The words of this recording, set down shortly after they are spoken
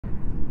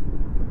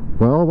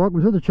Well,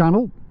 welcome to the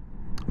channel.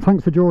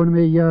 Thanks for joining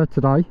me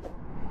today.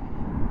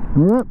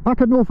 We're back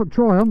at Norfolk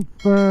Triumph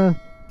out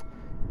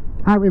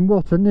in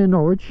Watton near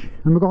Norwich,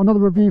 and we've got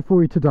another review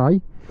for you today,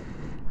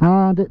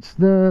 and it's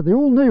the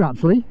all new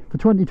actually for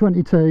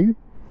 2022,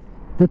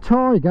 the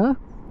Tiger,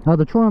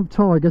 the Triumph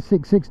Tiger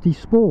 660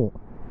 Sport,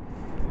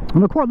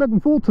 and I'm quite looking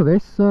forward to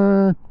this.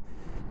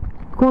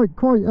 Quite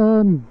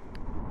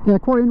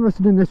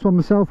interested in this one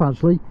myself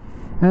actually.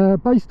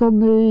 Based on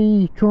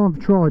the Triumph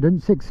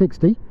Trident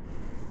 660,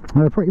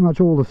 pretty much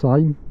all the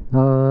same.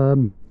 A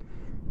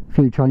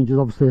few changes,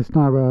 obviously. It's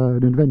now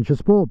an adventure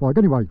sport bike.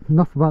 Anyway,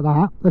 enough about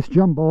that. Let's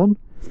jump on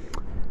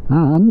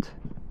and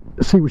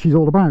see what she's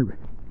all about.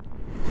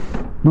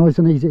 Nice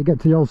and easy to get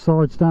to the old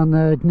side stand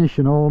there,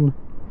 ignition on.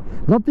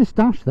 Love this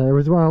dash there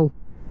as well,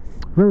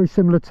 very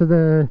similar to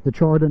the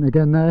Trident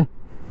again there.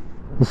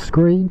 The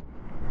screen,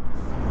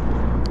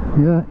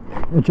 yeah,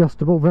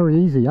 adjustable, very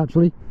easy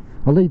actually.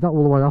 I'll leave that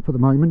all the way up at the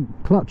moment.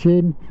 Clutch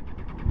in,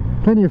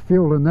 plenty of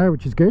fuel in there,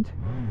 which is good.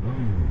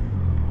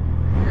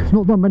 It's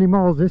not done many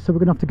miles this, so we're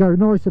going to have to go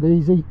nice and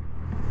easy.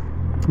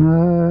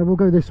 We'll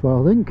go this way,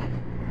 I think.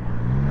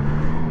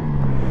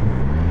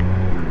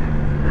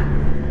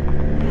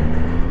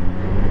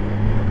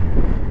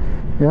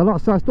 Yeah, like I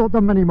say, it's not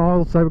done many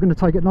miles, so we're going to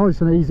take it nice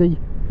and easy.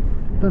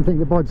 Don't think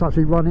the bike's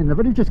actually running. I've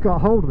only just got a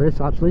hold of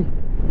this actually,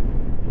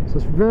 so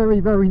it's very,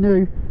 very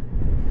new,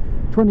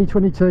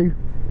 2022.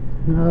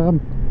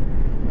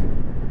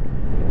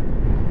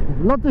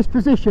 Love this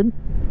position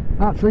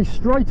actually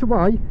straight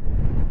away.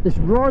 This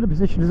rider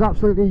position is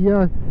absolutely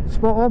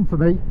spot on for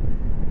me.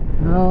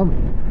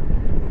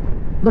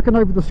 Looking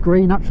over the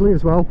screen actually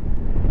as well.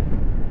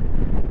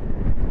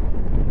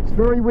 It's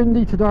very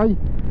windy today.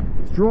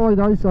 It's dry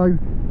though, so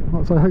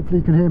like I say, hopefully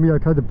you can hear me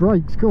okay. The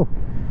brakes, cool.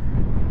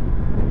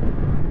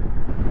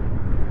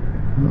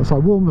 Like I say,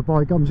 warm the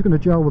bike. I'm just going to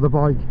gel with the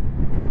bike,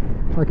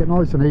 take it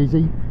nice and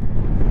easy,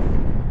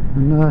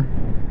 and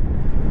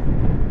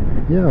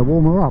yeah,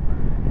 warm her up.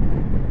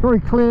 Very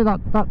clear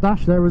that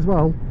dash there as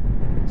well.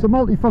 It's a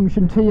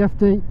multi-function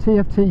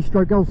TFT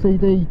stroke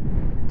LCD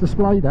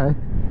display there.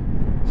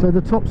 So the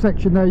top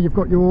section there you've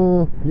got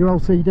your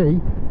LCD,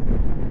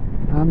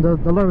 and the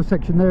lower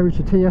section there is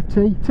your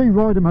TFT. Two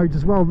rider modes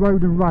as well,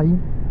 road and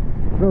rain.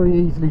 Very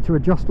easily to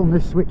adjust on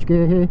this switch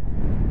gear here.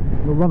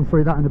 We'll run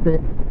through that in a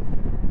bit.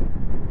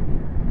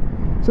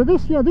 So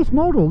this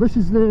model, this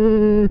is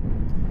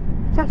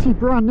it's actually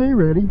brand new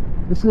really.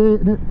 It's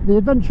the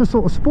adventure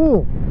sort of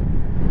sport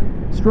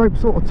stroke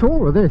sort of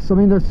tourer this. I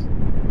mean, there's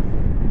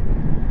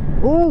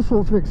all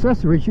sorts of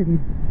accessories. You can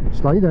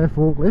stay there,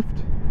 forklift.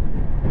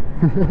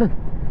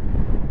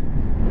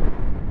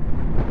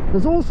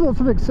 There's all sorts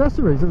of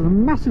accessories. There's a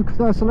massive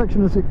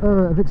selection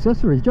of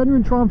accessories,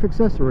 genuine Triumph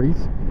accessories.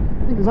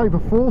 I think there's over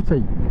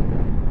 40,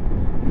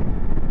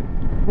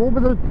 all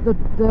with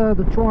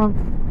the Triumph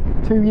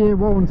 2-year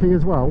warranty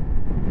as well,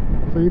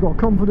 so you've got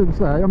confidence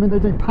there. I mean, they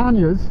do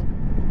panniers,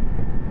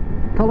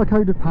 colour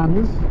coded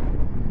panniers.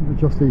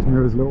 Adjust these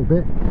mirrors a little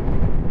bit.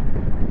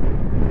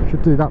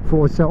 Should do that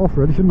before I set off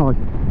really, shouldn't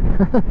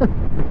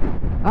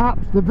I?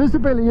 The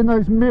visibility in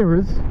those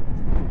mirrors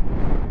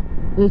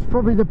is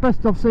probably the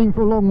best I've seen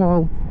for a long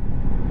while.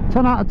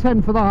 10 out of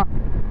 10 for that.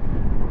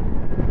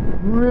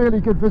 Really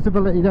good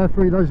visibility there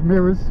through those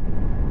mirrors.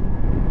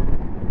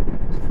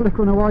 It's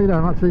flickering away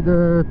there actually,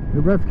 the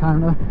rev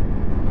counter.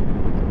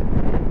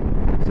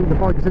 See, the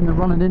bike is in the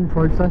running in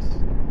process.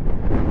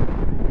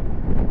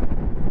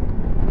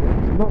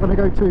 I'm not going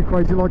to go too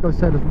crazy, like I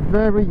said. It's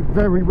very,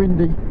 very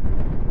windy.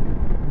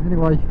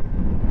 Anyway,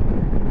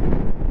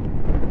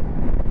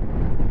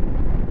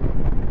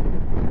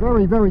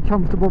 very, very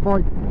comfortable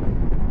bike.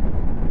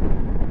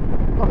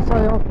 Like I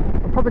say,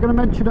 I'm probably going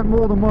to mention it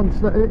more than once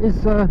that it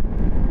is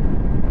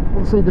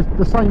obviously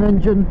the same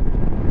engine,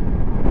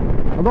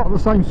 a lot of the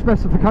same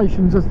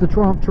specifications as the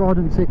Triumph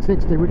Trident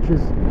 660, which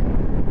is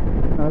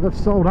they've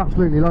sold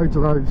absolutely loads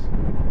of those.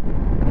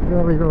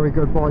 Very, very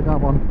good bike, that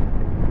one.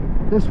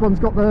 This one's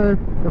got the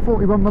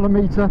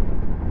 41mm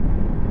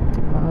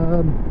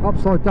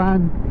upside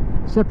down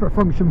separate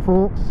function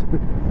forks,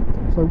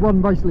 so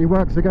one basically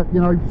works to get, you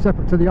know,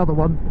 separate to the other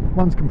one.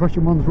 One's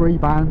compression, one's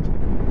rebound.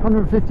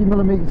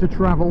 150mm of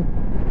travel.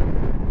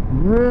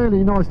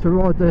 Really nice to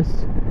ride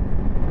this.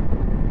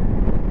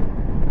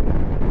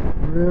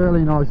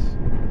 Really nice.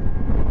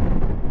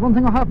 One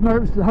thing I have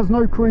noticed, it has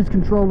no cruise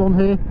control on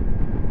here,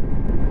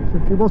 so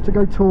if you was to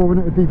go touring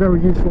it would be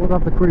very useful to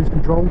have the cruise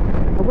control.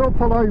 I will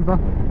pull over.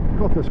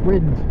 God, this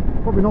wind,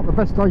 probably not the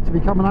best day to be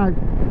coming out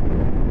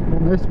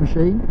on this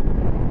machine.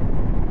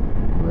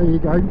 There you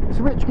go.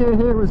 Switch gear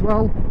here as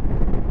well.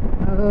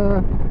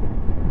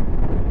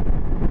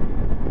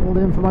 All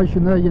the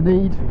information there you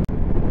need.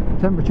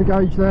 Temperature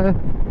gauge there.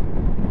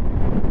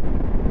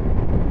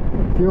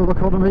 Fuel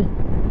economy.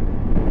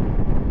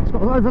 It's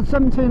got over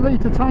 17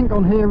 litre tank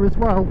on here as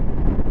well,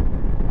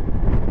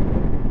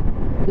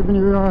 giving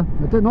you a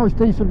nice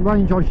decent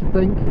range, I should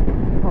think.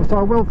 So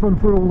I will run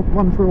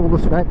through all the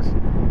specs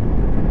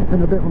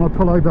in a bit when I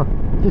pull over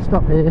just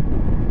up here.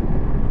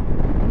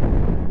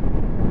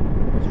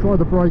 try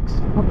the brakes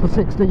up to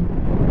 60.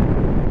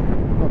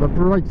 Oh, the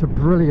brakes are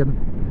brilliant.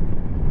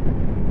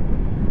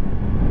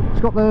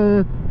 It's got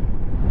the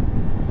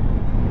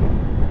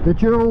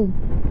dual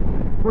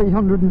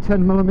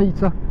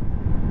 310mm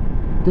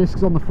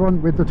discs on the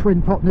front with the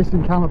twin pot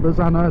Nissan calipers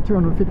and a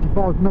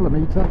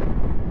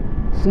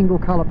 255mm single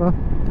caliper,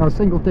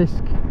 single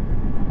disc,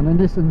 and a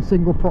Nissan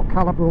single pot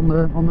caliper on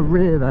the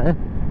rear there.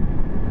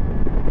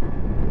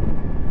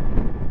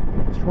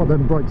 Let's try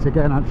them brakes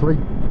again. Actually,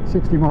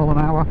 60 mile an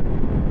hour.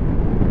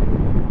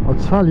 I'll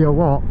tell you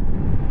what,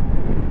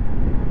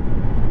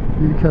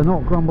 you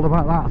cannot grumble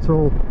about that at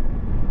all.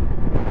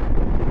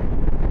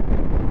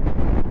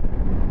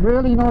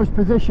 Really nice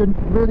position,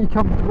 really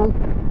comfortable.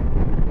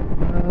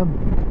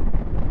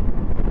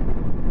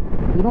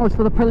 Be nice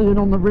for the pillion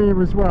on the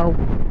rear as well.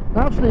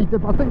 Actually,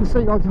 I think the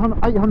seat height is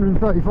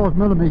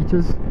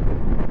 835mm.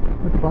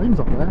 The plane's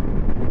up there.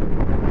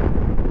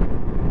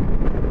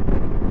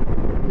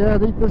 Yeah,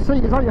 the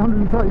seat is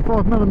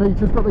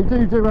 835mm, but they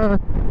do a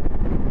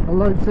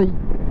low seat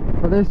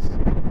for this.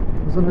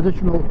 There's an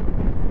additional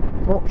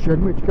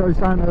option which goes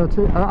down to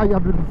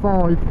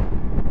 805.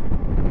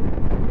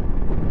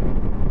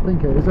 I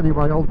think it is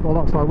anyway. I'll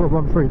we'll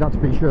run through that to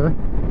be sure.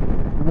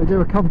 And they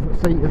do a comfort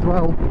seat as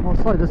well. Like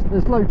I say,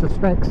 there's loads of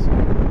specs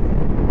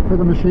for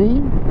the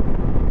machine,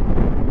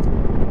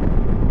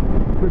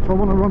 which I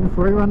want to run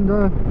through and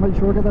make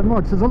sure I get them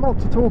right. There's a lot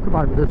to talk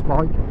about with this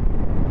bike.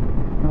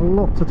 A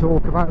lot to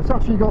talk about. It's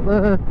actually got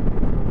the,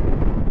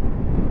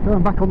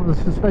 going back onto the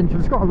suspension,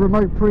 it's got a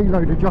remote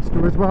preload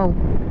adjuster as well,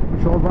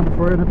 which I'll run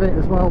through in a bit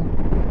as well.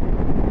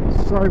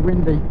 It's so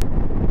windy.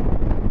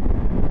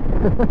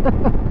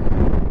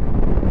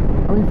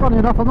 I mean, funny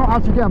enough, I'm not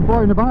actually getting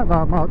blown about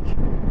that much.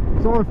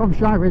 Sorry if I'm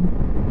shouting.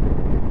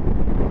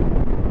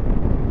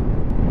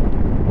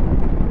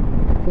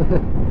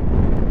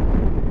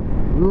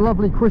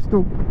 Lovely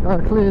crystal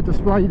clear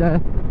display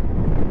there.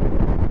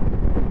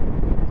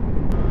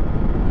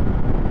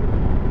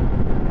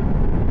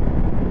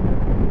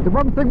 The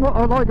one thing what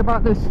I like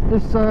about this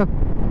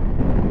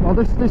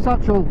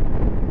actual,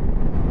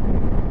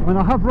 I mean,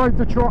 I have rode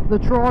the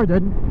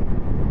Trident.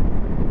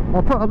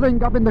 I'll put a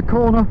link up in the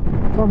corner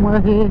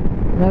somewhere here,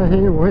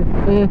 here or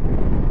here.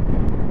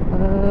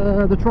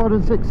 The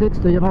Trident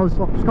 660, and I was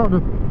kind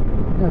of,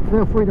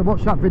 feel free to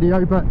watch that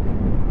video. But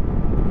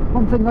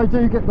one thing they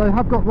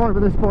have got right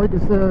with this bike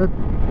is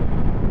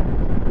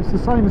it's the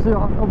same as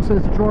obviously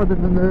as the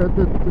Trident, and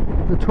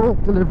the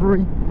torque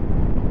delivery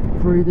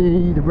through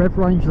the rev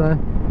range there.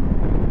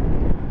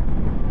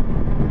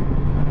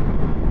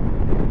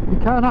 You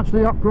can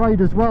actually upgrade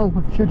as well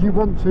should you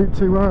want to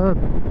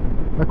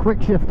a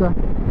quick shifter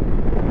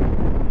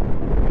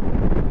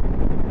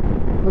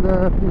for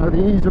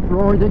the ease of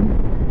riding.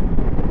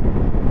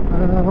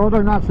 I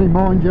don't actually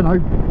mind,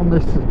 on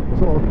this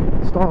sort of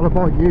style of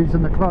bike,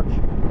 using the clutch in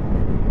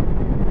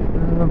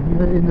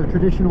the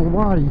traditional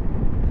way.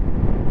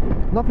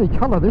 Lovely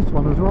colour this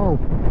one as well.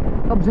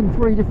 Comes in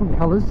 3 different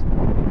colours.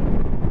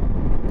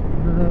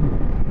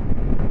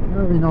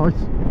 Very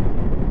nice.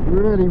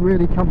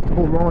 Really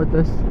comfortable ride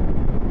this.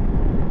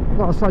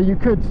 Like I say, you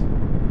could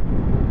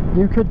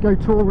go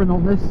touring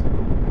on this.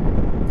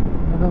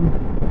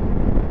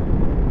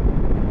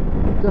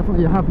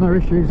 Definitely have no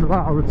issues with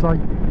that, I would say.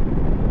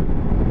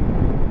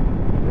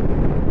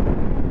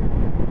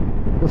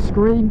 The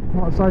screen,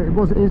 like I say,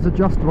 it is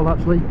adjustable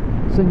actually,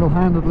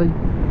 single-handedly.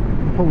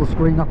 Pull the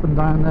screen up and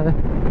down there.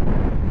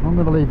 I'm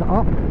going to leave it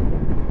up.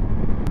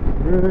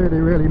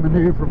 Really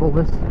manoeuvrable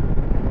this.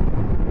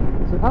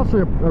 So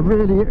actually,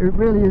 it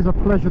really is a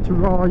pleasure to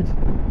ride.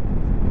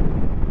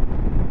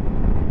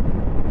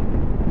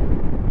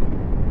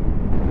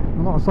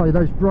 And like I say,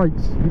 those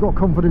brakes, you've got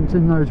confidence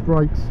in those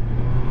brakes.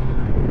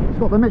 It's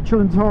got the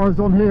Michelin tyres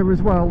on here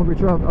as well,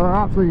 which are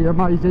absolutely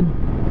amazing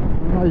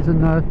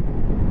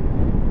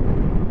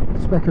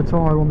spec of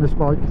tyre on this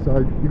bike,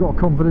 so you've got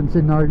confidence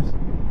in those.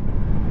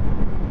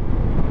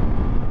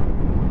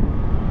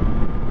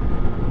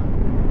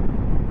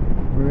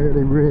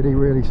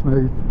 Really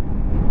smooth.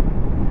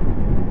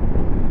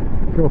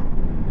 Cool.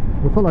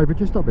 We'll pull over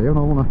just up here and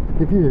I want to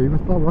give you a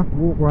thorough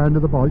walk round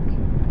of the bike,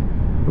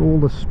 all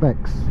the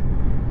specs.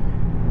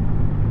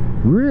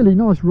 Really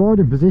nice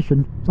riding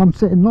position. So I'm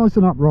sitting nice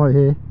and upright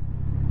here.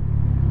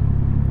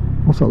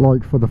 What's it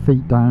like for the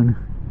feet down?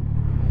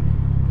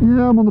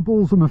 Yeah, I'm on the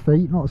balls of my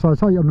feet. Like I say,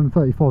 it's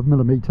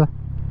 835mm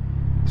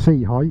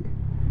seat height.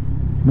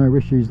 No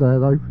issues there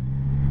though.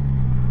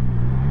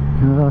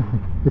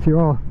 If you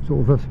are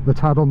sort of a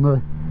tad on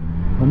the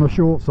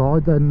short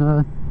side, then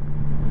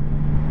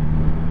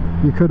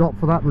you could opt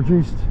for that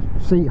reduced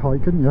seat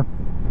height, couldn't you?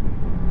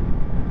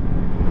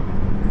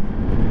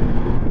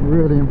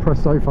 Really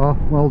impressed so far.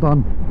 Well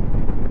done.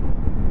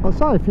 I'd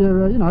say if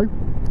you're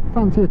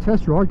fancy a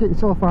test ride, get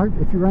yourself out.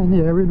 If you're around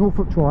the area,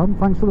 Norfolk Triumph,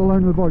 thanks for the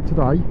loan of the bike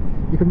today.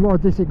 You can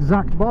ride this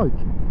exact bike.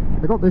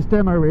 They got this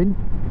demo in,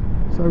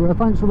 so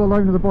thanks for the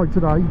loan of the bike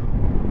today.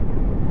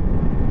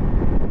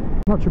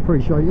 Much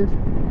appreciated.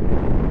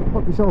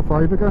 Pop yourself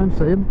over, go and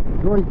see them.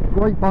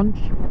 Great bunch.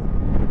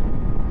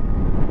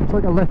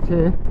 Take a left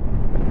here.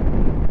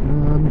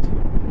 And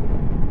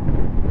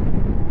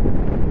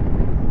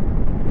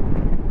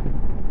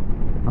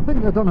I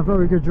think they've done a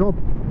very good job.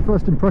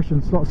 First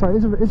impressions, like I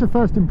say, it's a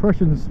first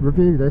impressions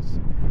review. This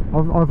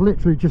I've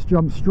literally just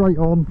jumped straight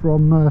on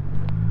from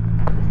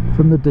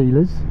the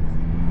dealers.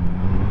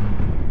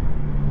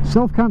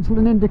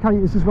 Self-cancelling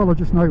indicators as well, I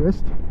just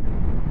noticed.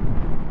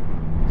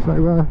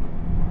 So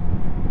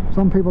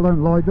some people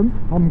don't like them.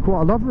 I'm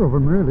quite a lover of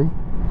them really,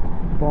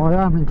 but I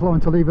am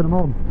inclined to leaving them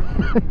on.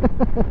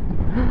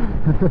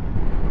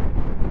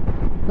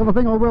 The other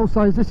thing I will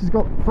say is this has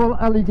got full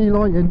LED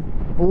lighting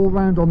all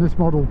round on this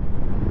model.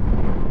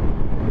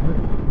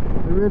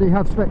 They really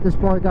have spec'd this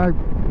bike out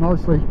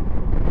nicely.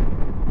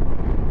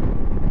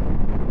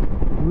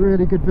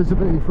 Really good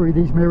visibility through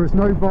these mirrors,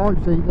 no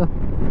vibes either,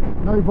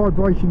 no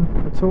vibration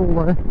at all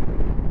there.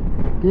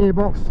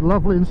 Gearbox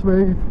lovely and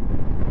smooth,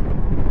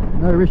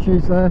 no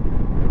issues there.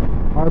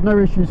 I had no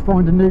issues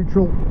finding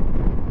neutral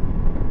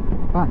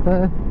back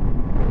there.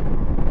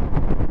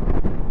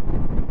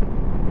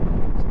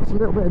 It's a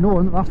little bit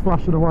annoying that that's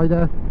flashing away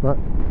there, but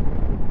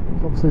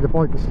obviously the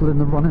bike is still in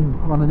the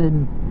running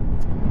in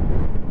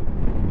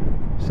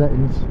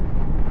settings.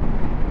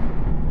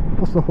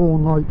 What's the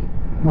horn like?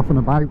 Nothing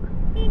about.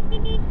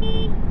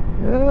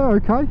 Yeah,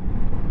 okay.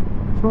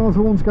 As far as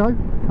horns go,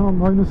 can't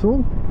moan at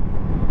all.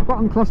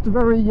 Button cluster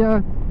very,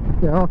 yeah,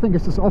 I think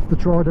it's just off the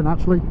Trident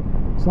actually.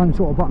 Same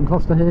sort of button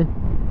cluster here.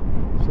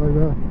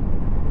 So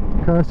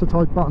cursor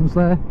type buttons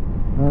there,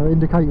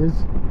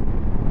 indicators,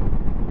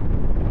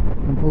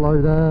 and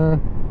below there,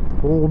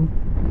 horn,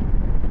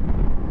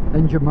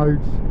 engine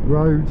modes,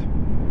 road,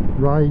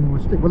 rain.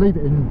 We'll leave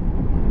it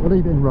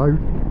in road.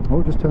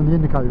 I'll just turn the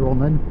indicator on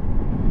then.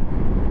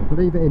 We'll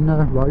leave it in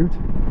road.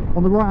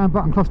 On the right hand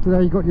button cluster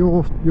there, you've got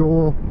your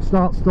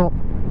start stop,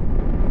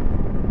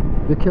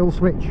 your kill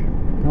switch,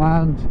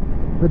 and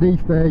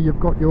beneath there you've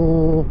got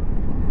your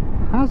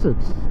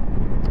hazards.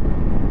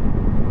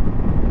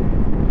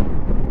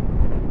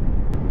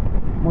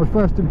 My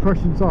first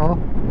impressions are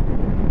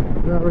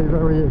very,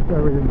 very,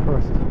 very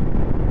impressed.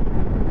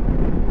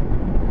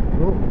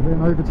 Oh,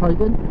 being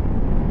overtaken.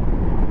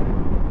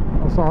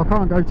 So I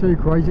can't go too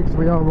crazy because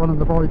we are running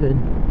the bike in.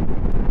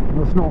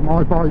 That's not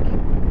my bike.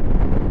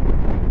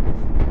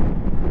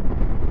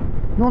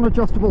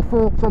 Non-adjustable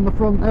forks on the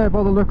front there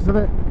by the looks of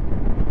it.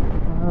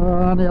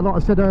 And yeah, like I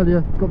said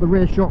earlier, it's got the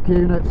rear shock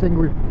unit,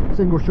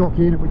 single shock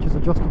unit, which is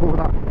adjustable with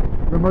that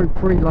remote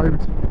preload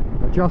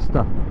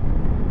adjuster.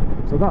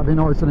 So that'd be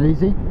nice and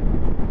easy.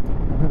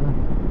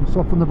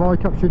 Soften the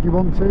bike up should you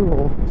want to,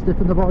 or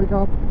stiffen the bike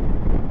up.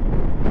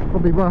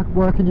 Probably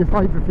work in your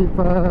favour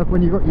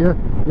when you've got your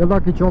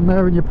luggage on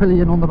there and your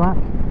pillion on the back.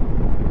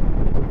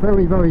 It's a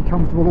very, very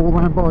comfortable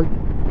all-round bike.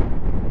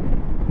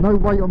 No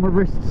weight on my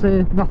wrists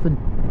here, nothing.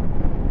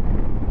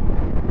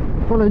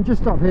 Pull in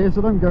just up here,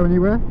 so don't go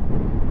anywhere.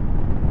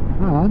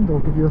 And I'll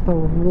give you a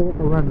thorough walk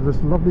around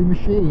this lovely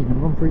machine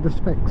and run through the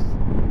specs.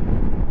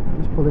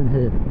 Just pull in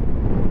here.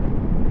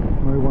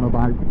 No one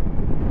about.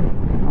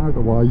 Out of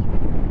the way.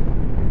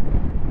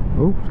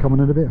 Oh, it's coming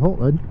in a bit hot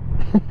then.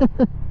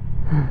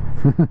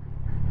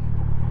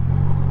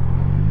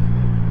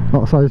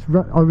 Like I say,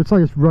 I would say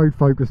it's road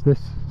focused.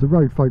 It's a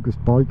road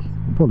focused bike.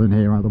 I'll pull in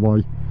here out of the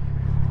way.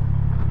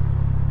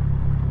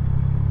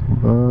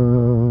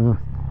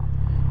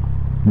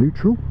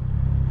 Neutral.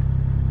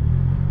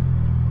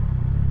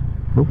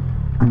 Oh,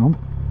 hang on.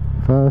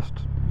 First.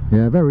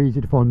 Yeah, very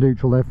easy to find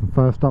neutral there from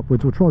first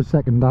upwards. We'll try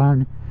second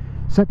down.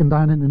 Second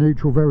down into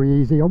neutral, very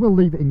easy. I will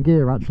leave it in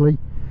gear actually.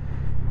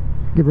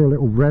 Give her a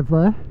little rev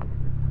there.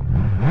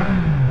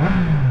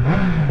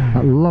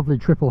 That lovely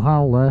triple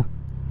howl there.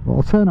 But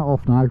I'll turn it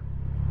off now.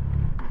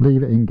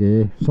 Leave it in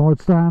gear.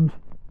 Side stand.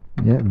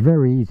 Yeah,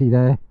 very easy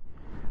there.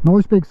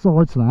 Nice big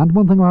side stand.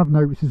 One thing I have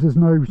noticed is there's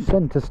no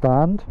centre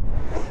stand,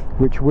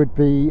 which would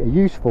be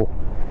useful.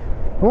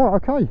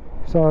 Alright, okay.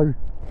 So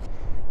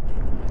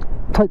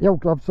take the old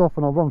gloves off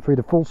and I'll run through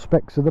the full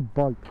specs of the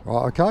bike.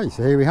 Right, okay,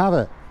 so here we have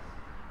it.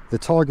 The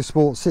Tiger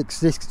Sport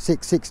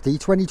 660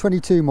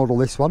 2022 model,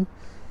 this one.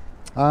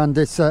 And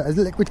it's a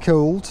liquid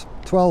cooled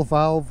 12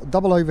 valve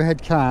double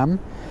overhead cam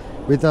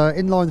with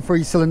inline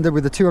 3-cylinder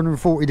with a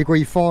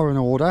 240-degree firing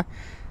order.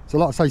 So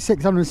like I say,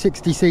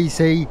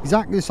 660cc,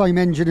 exactly the same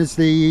engine as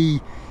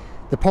the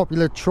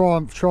popular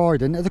Triumph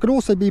Trident. It could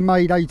also be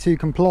made A2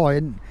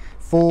 compliant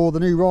for the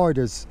new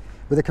riders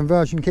with a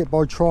conversion kit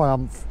by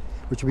Triumph,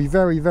 which would be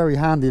very, very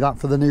handy that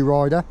for the new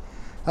rider.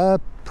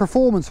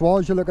 Performance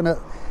wise, you're looking at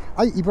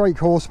 80 brake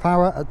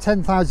horsepower at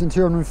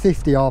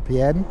 10,250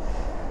 RPM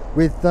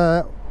with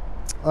the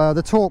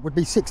torque would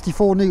be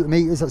 64 newton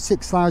meters at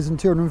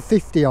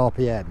 6,250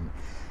 RPM.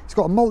 It's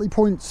got a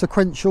multi-point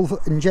sequential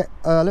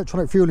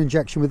electronic fuel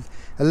injection with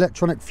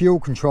electronic fuel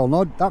control.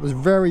 Now, that was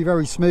very,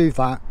 very smooth.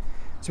 That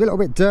it's a little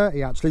bit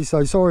dirty actually,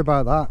 so sorry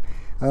about that.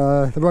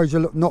 The roads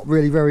are not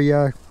really very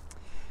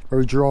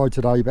dry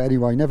today, but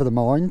anyway, never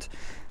mind.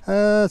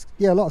 Yeah,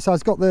 like I said,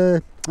 it's got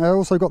the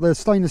also got the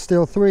stainless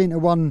steel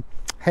 3-in-1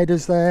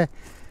 headers there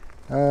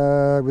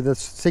with a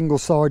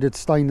single-sided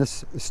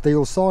stainless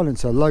steel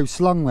silencer, low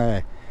slung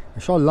there,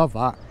 which I love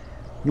that.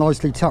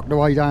 nicely tucked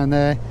away down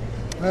there.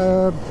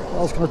 What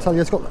else can I tell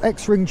you? It's got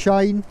X-ring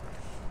chain.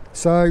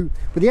 So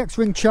with the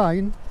X-ring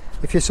chain,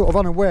 if you're sort of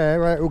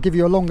unaware, it will give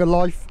you a longer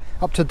life,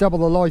 up to double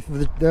the life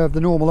of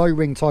the normal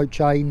O-ring type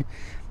chain.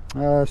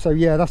 So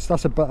yeah, that's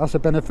a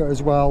benefit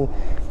as well.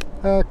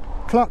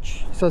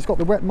 Clutch, so it's got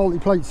the wet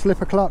multi-plate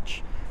slipper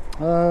clutch,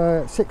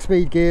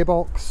 6-speed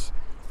gearbox.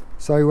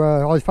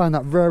 So I found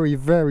that very,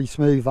 very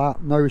smooth.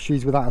 No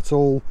issues with that at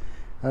all.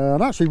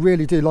 And I actually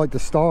really do like the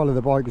style of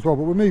the bike as well,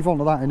 but we'll move on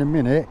to that in a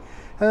minute.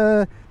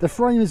 The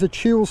frame is a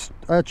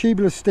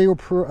tubular steel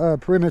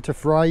perimeter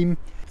frame,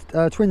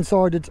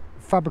 twin-sided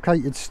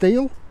fabricated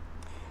steel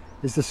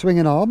is the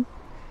swinging arm,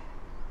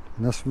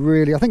 and that's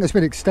really, I think it's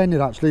been extended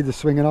actually, the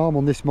swinging arm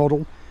on this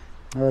model,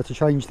 to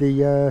change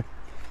the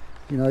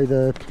you know,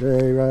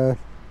 the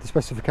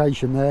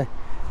specification there.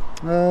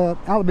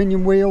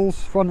 Aluminium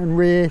wheels, front and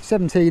rear,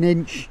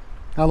 17-inch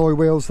alloy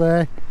wheels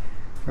there,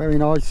 very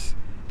nice.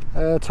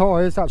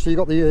 Tyres, actually, you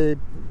got the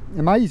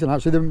amazing,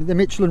 actually, the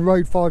Michelin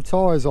Road 5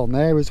 tyres on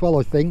there as well,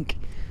 I think.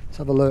 Let's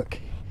have a look.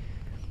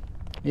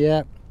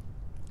 Yeah,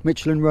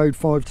 Michelin Road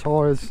 5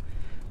 tyres.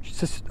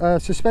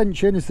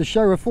 Suspension is the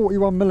Showa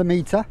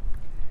 41mm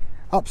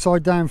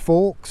upside down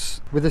forks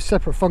with a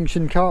separate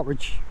function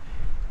cartridge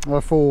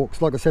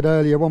forks. Like I said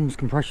earlier, one's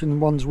compression,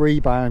 one's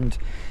rebound,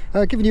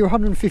 giving you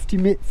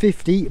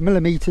 150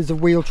 millimeters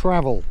of wheel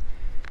travel.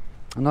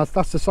 And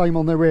that's the same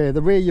on the rear.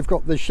 The rear, you've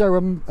got the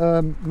Showa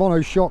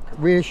monoshock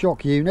rear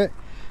shock unit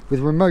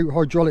with remote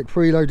hydraulic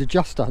preload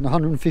adjuster and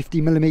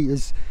 150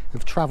 millimeters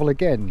of travel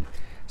again.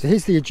 So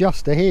here's the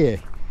adjuster here.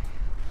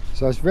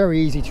 So it's very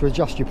easy to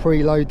adjust your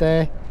preload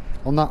there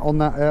on that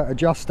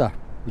adjuster,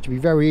 which would be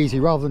very easy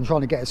rather than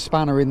trying to get a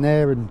spanner in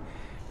there. And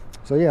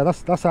so yeah,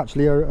 that's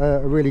actually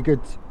a really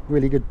good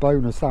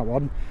bonus, that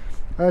one.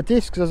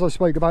 Discs, as I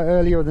spoke about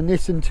earlier, are the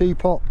Nissan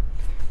 2-pot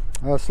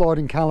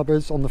sliding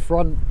calipers on the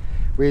front,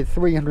 with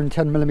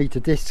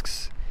 310mm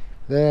discs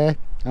there,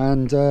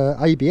 and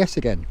ABS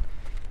again.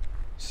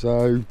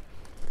 So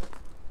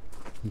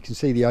you can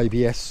see the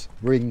ABS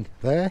ring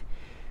there.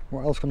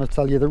 What else can I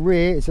tell you? The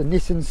rear is a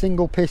Nissan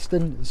single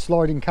piston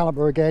sliding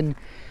caliper again,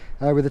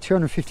 with a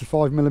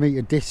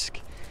 255mm disc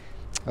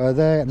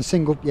there, and a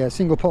single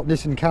pot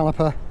Nissan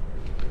caliper.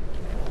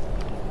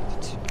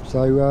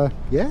 So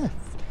yeah,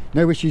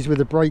 no issues with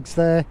the brakes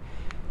there.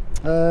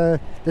 The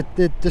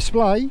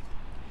display,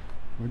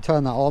 we'll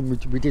turn that on.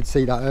 We did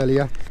see that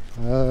earlier.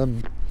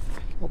 Not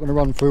going to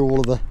run through all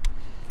of the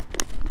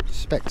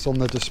specs on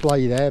the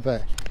display there,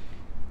 but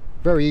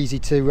very easy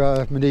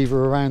to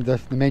maneuver around the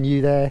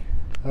menu there.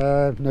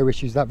 No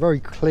issues with that. Very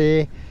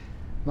clear.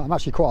 I'm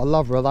actually quite a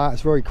lover of that.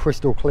 It's very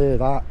crystal clear,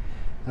 that.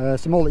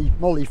 It's a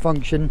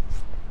multi-function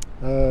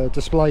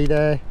display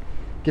there,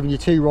 giving you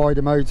 2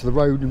 rider modes, the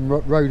road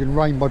and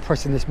rain, by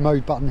pressing this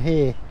mode button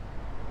here.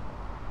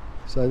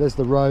 So there's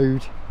the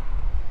road,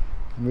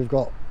 and we've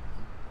got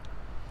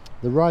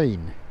the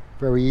rain,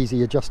 very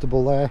easy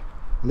adjustable there.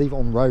 Leave it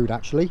on road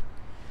actually.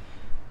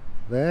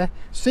 There.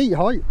 Seat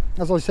height,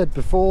 as I said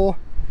before,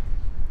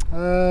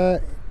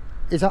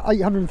 is at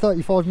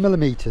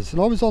 835mm,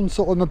 and I was on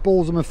sort of my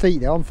balls on my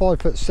feet there. I'm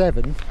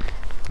 5'7",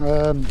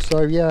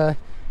 so yeah,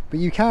 but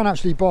you can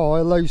actually buy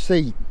a low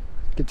seat,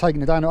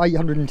 taking it down to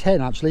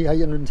 810 actually,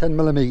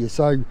 810mm,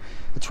 so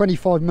a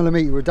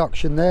 25mm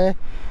reduction there.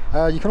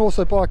 You can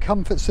also buy a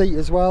comfort seat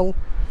as well.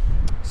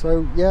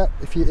 So yeah,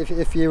 if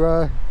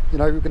you're you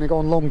know, we're going to go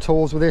on long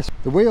tours with this.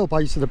 The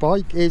wheelbase of the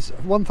bike is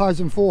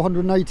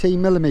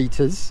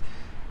 1418mm.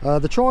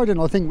 The Trident,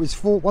 I think, was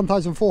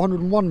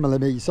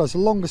 1401mm, so it's a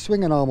longer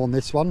swinging arm on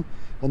this one,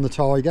 on the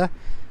Tiger.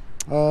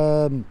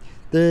 The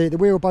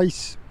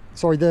wheelbase,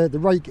 sorry, the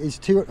rake is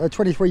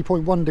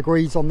 23.1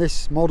 degrees on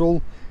this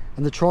model,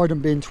 and the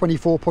Trident being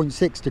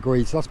 24.6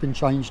 degrees, so that's been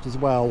changed as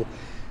well.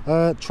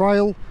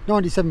 Trail,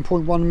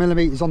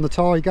 97.1mm on the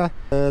Tiger.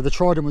 The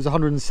Trident was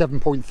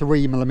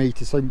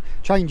 107.3mm, so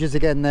changes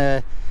again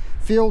there.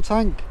 Fuel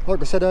tank,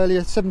 like I said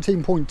earlier,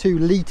 17.2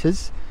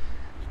 litres,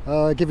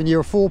 giving you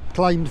a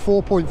claimed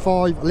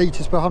 4.5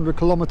 litres per 100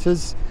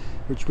 kilometres,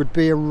 which would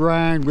be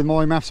around, with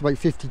my maths, about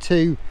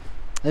 52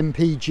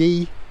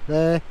 mpg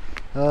there.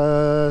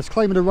 It's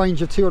claiming a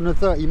range of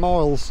 230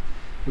 miles,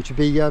 which would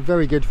be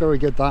very good,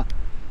 that.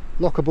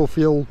 Lockable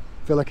fuel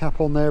filler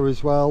cap on there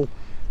as well.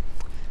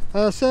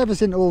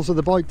 Service intervals of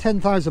the bike,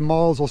 10,000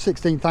 miles or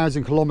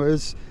 16,000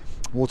 kilometres,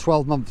 or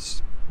 12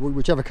 months,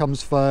 whichever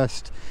comes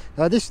first.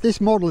 This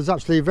model is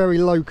actually a very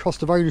low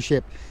cost of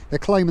ownership. They're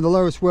claiming the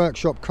lowest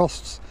workshop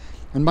costs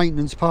and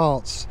maintenance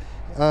parts,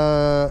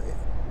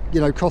 you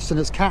know, costs in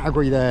its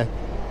category there.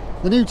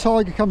 The new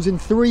Tiger comes in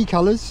 3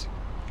 colours,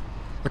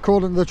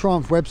 according to the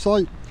Triumph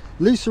website.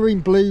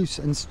 Lucerine Blue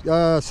and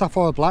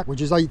Sapphire Black,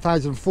 which is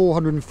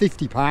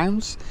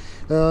 £8,450.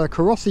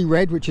 Carrossi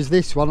Red, which is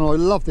this one, and I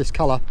love this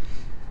colour.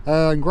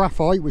 And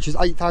Graphite, which is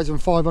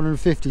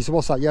 £8,550. So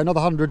what's that? Yeah, another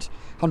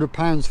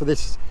 £100 for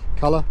this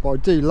colour, but I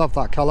do love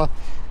that colour.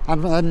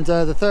 And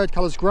the third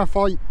colour is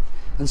Graphite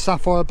and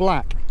Sapphire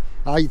Black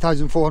at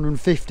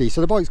 £8,450. So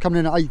the bike's coming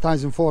in at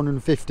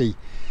 £8,450.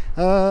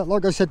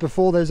 Like I said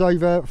before, there's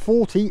over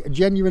 40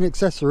 genuine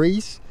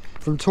accessories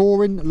from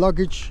touring,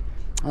 luggage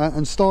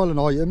and styling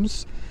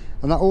items,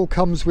 and that all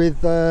comes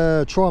with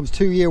Triumph's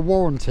 2-year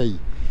warranty.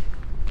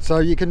 So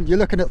you're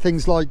looking at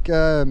things like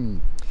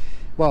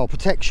well,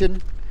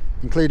 protection,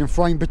 including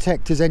frame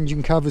protectors,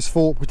 engine covers,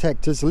 fork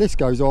protectors, the list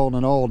goes on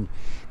and on.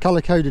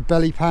 Colour coded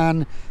belly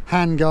pan,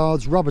 hand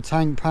guards, rubber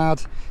tank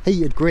pad,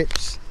 heated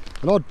grips,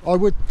 and I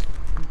would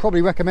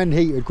probably recommend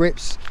heated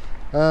grips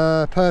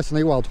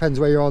personally. Well, it depends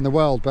where you are in the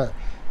world, but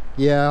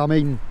yeah, I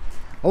mean,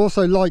 I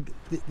also like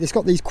it's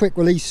got these quick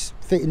release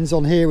fittings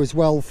on here as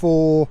well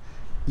for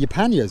your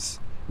panniers,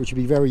 which would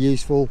be very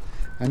useful,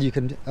 and you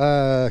can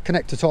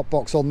connect a top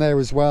box on there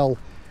as well.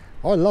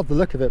 I love the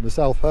look of it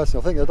myself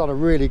personally. I think they've done a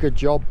really good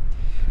job,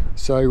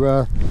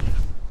 so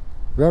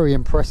very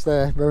impressed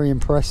there, very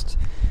impressed.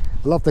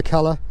 Love the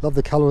colour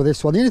of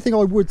this one. The only thing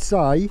I would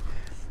say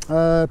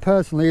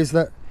personally is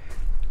that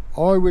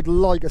I would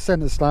like a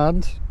centre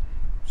stand,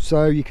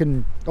 so you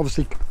can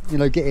obviously, you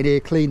know, get in here,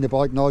 clean the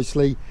bike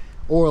nicely,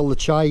 oil the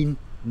chain,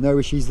 no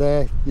issues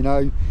there, you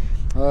know.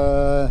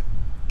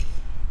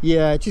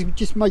 Yeah,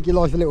 just make your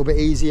life a little bit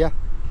easier,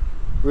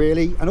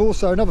 really. And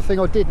also another thing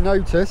I did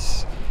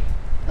notice,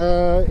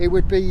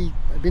 it'd be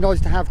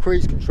nice to have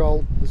cruise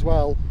control as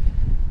well,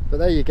 but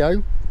there you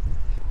go,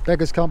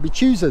 beggars can't be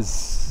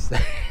choosers.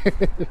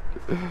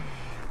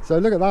 So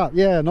look at that,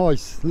 yeah,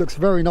 nice. Looks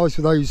very nice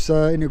with those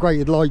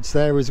integrated lights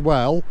there as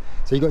well.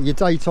 So you've got your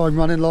daytime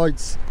running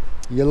lights,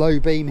 your low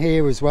beam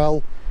here as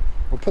well.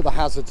 We'll put the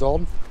hazards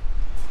on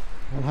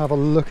and have a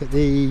look at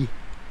the...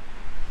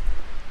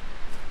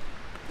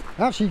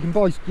 Actually,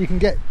 you can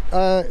get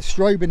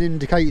strobing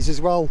indicators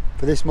as well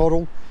for this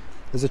model.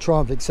 There's a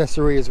Triumph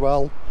accessory as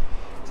well.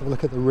 Let's have a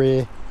look at the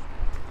rear.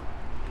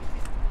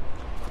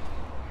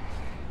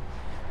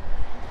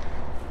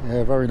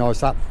 Yeah, very nice.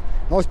 That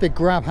nice big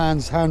grab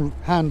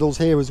handles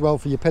here as well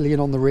for your pillion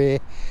on the rear.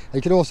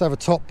 You could also have a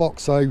top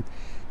box, so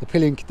the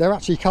pillion, they're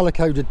actually colour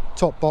coded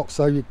top box,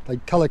 so they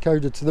colour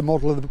coded to the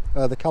model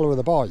of the colour of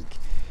the bike,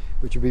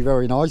 which would be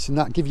very nice, and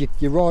that give you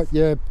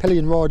your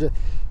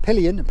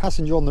pillion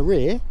passenger on the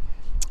rear.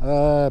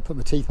 Put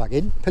my teeth back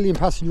in. Pillion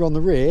passenger on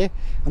the rear,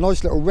 a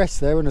nice little rest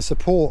there and a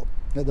support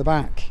at the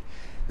back.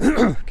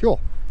 Cool.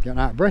 Getting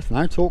out of breath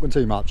now, talking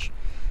too much.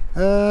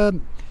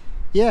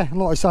 Yeah, and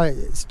like I say,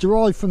 it's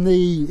derived from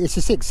it's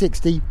a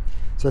 660,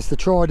 so it's the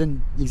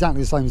Trident,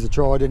 exactly the same as the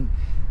Trident,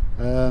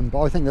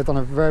 but I think they've done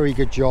a very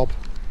good job.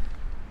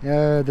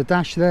 The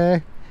dash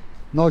there,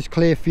 nice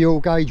clear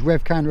fuel gauge,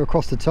 rev counter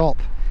across the top.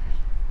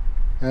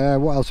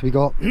 What else have we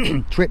got?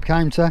 Trip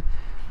counter.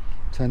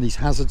 Turn these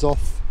hazards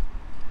off.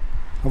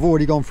 I've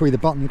already gone through the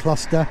button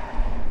cluster.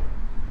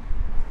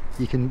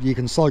 You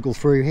can cycle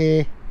through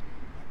here.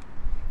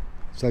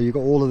 So you've got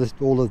all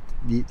of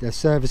the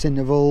service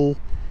interval.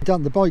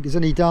 The bike has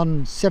only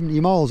done 70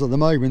 miles at the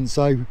moment,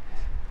 so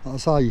like I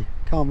say,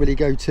 can't really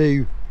go too.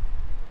 You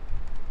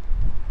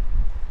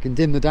can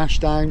dim the dash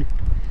down.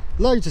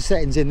 Loads of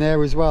settings in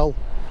there as well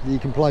that you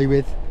can play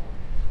with.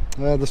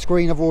 The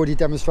screen, I've already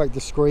demonstrated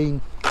the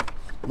screen.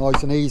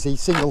 Nice and easy,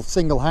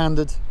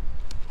 single-handed.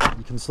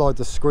 You can slide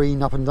the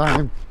screen up and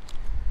down.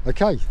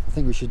 Okay, I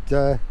think we should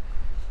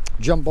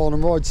jump on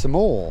and ride some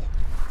more.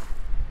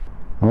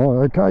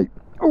 Alright, okay.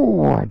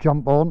 Oh, I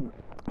jump on,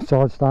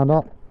 side stand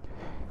up,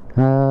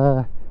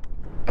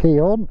 key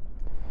on.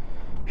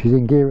 She's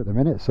in gear at the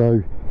minute,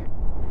 so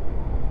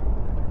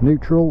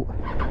neutral.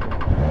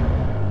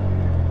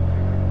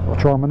 I'll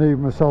try and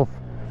manoeuvre myself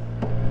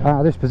out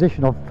of this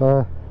position I've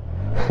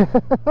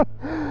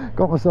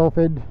got myself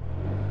in.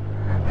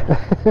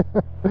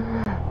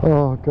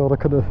 Oh god, I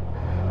could have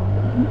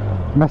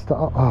messed it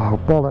up. Oh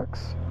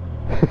bollocks.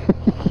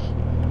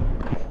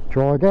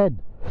 Try again.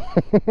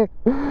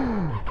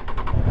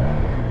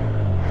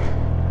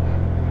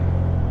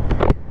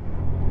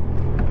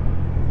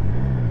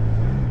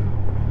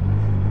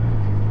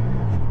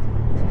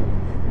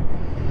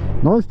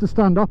 Nice to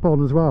stand up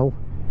on as well.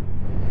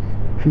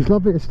 She's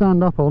lovely to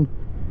stand up on.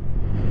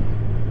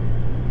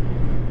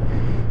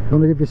 You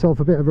want to give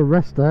yourself a bit of a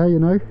rest there, you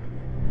know.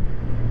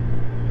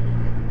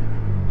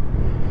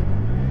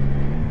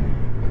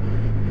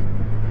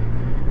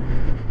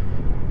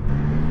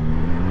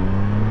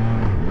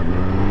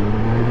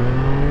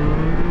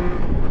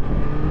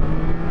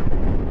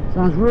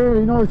 Sounds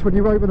really nice when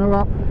you open her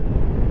up.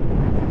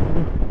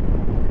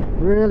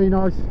 Really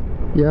nice.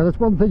 Yeah, there's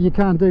one thing you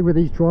can do with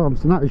these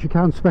Triumphs, and that is you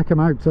can spec them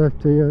out to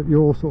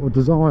your sort of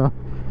desire.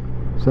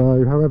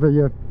 So however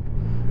you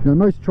know,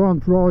 most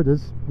Triumph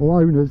riders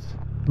or owners,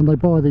 when they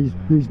buy these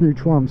new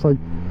Triumphs, they,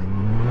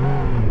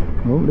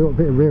 oh, a little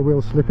bit of rear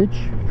wheel slippage,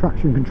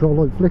 traction control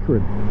light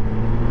flickering.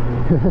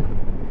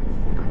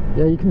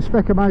 Yeah, you can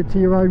spec them out to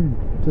your own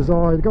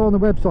desire. Go on the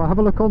website, have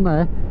a look on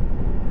there.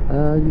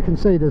 You can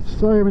see there's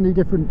so many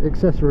different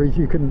accessories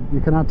you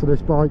can add to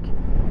this bike.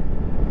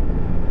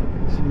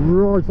 It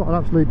rides like an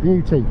absolute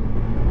beauty.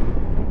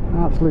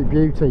 Absolute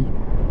beauty.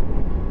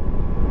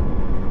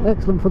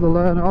 Excellent for the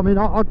learner. I mean,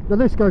 the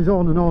list goes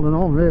on and on and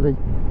on, really.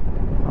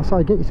 I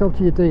say, get yourself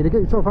to your dealer,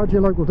 get yourself out to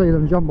your local dealer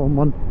and jump on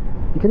one.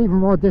 You can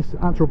even ride this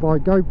actual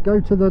bike. Go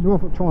to the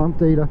Norfolk Triumph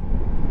dealer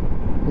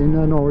in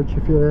Norwich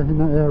if you're in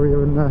that area,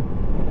 and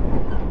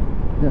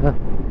yeah.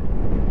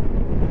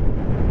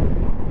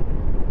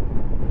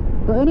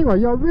 But anyway,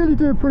 yeah, I really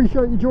do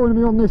appreciate you joining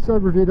me on this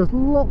review. There's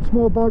lots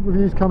more bike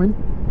reviews coming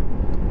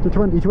to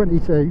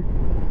 2022,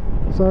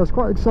 so it's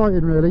quite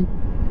exciting really.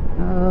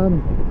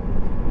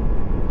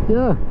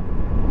 Yeah,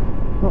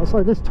 like I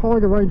say, this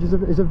Tiger range is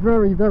a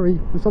very,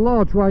 it's a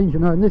large range, you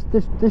know, and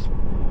this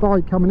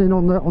bike coming in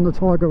on the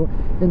Tiger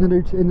in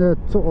the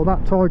sort of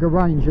that Tiger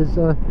range is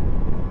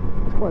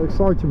it's quite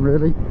exciting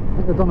really. I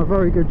think they've done a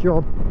very good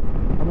job.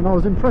 I mean, I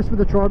was impressed with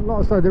the Trident.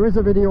 Like I say, there is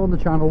a video on the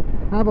channel,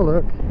 have a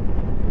look,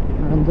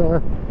 and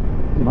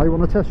you may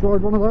want to test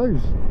ride one of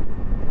those.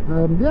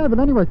 Yeah, but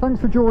anyway,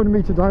 thanks for joining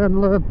me today,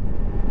 and if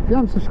you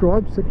haven't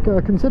subscribed,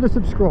 consider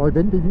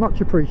subscribing. Be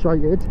much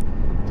appreciated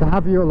to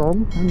have you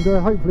along, and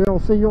hopefully I'll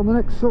see you on the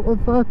next sort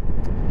of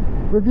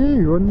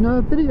review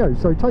and video.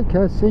 So take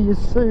care, see you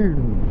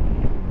soon.